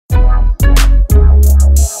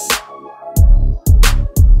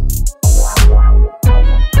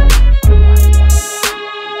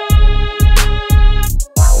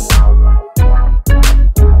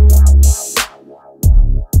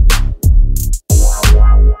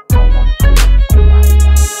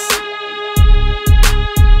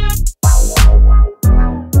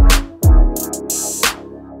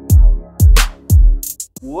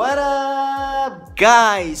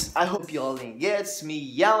Guys, I hope you all think it's me,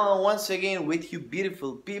 Yama, once again with you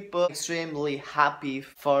beautiful people. Extremely happy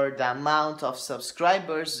for the amount of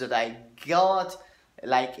subscribers that I got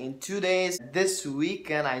like in 2 days. This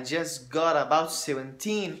weekend I just got about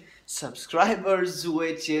 17 subscribers,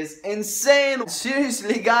 which is insane.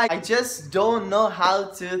 Seriously guys, I just don't know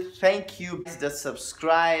how to thank you guys that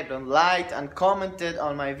subscribed and liked and commented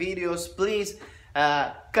on my videos. Please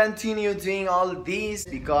continue doing all these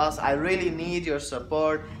because I really need your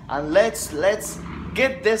support, and let's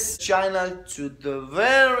get this channel to the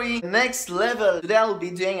very next level. Today I'll be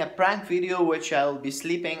doing a prank video which I'll be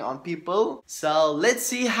sleeping on people, so let's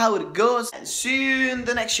see how it goes and see you in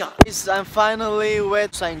the next shot. I'm finally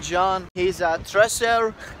with St. John. He's a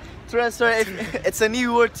tracer. It's a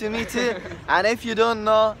new word to me too, and if you don't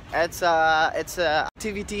know, it's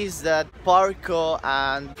activities that parkour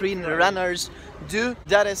and pre-runners do.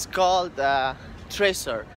 That is called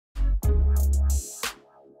tracer.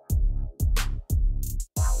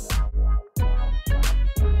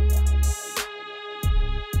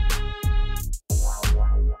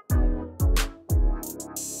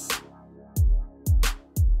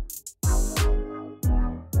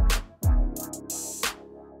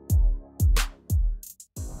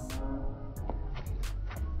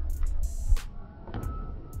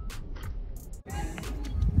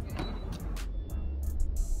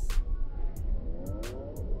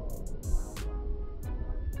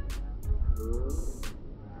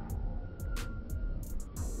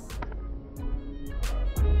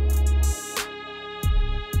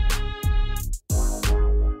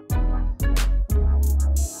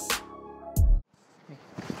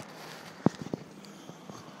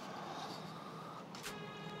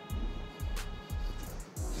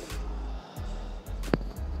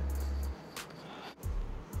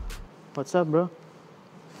 What's up, bro?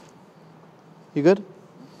 You good?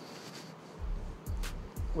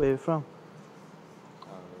 Where are you from?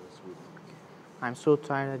 Sweden. I'm so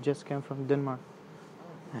tired. I just came from Denmark.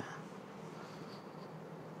 Yeah.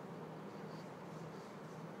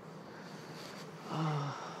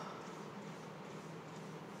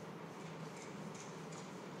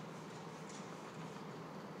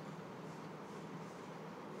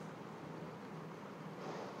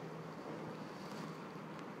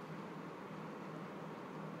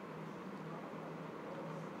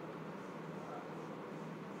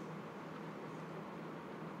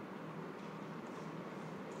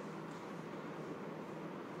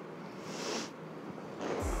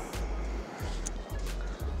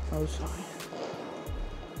 Oh, sorry.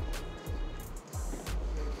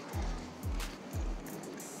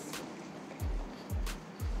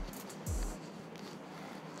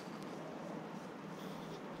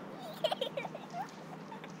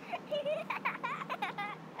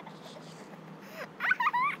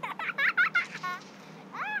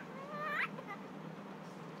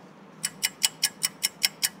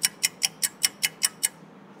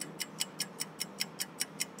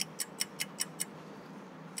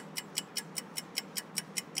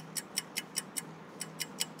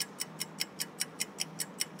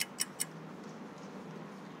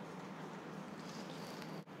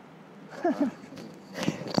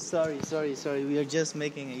 Sorry. We are just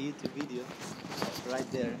making a YouTube video. Right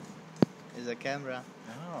there is a camera.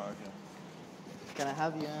 Oh, okay. Can I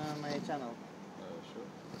have you on my channel? Sure.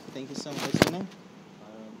 Thank you so much. What's your name?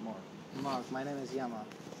 Mark. Mark. My name is Yama.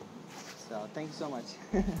 So thank you so much.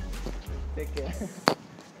 Take care.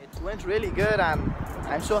 It went really good and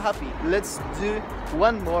I'm so happy. Let's do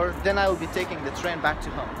one more, then I will be taking the train back to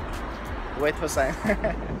home. Wait, Hussein.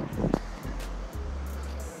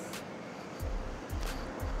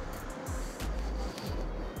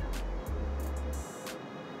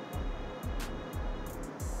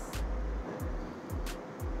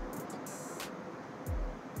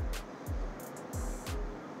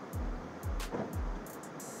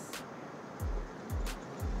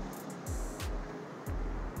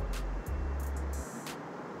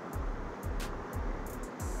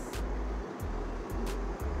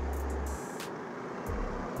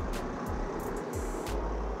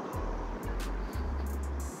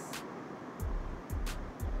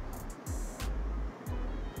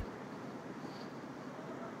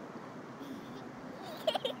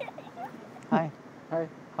 Hi. Hi.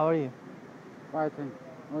 How are you? Fine, thank you.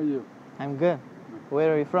 How are you? I'm good.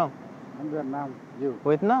 Where are you from? I'm Vietnam. You?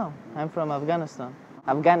 Vietnam. I'm from Afghanistan.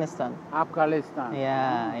 Afghanistan. Afghanistan.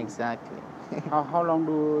 Yeah, exactly. How long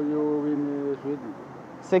do you in Sweden?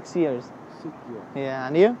 6 years. 6 years. Yeah,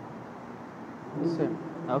 and you? The same.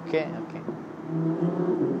 Okay.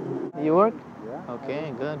 You work? Yeah.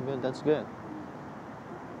 Okay, good. That's good.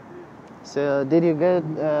 So did you get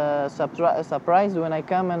surprised when I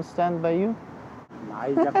come and stand by you?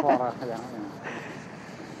 Nej, jag klarar det.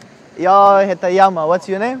 Jag heter Yama. What's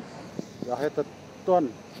your name? Jag heter Ton.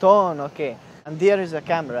 Ton, okay. And there is a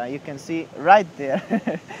camera, you can see right there.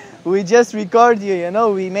 We just record you, you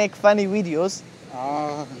know, we make funny videos.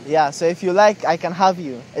 Ah, Yeah, so if you like, I can have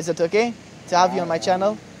you. Is it okay to have you on my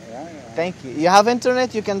channel? yeah. Thank you. You have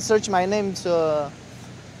internet, you can search my name, so...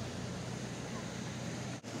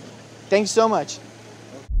 Thanks so much.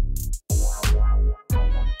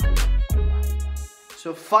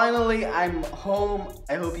 So finally I'm home.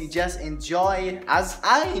 I hope you just enjoyed as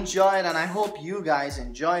I enjoyed, and I hope you guys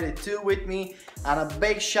enjoyed it too with me. And a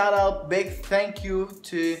big shout out, big thank you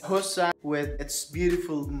to Hussa with its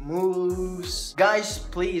beautiful moves. Guys,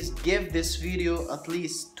 please give this video at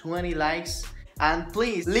least 20 likes. And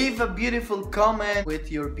please leave a beautiful comment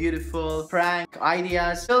with your beautiful prank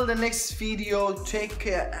ideas. Till the next video, take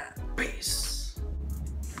care. Peace.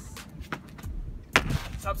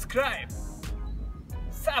 Subscribe.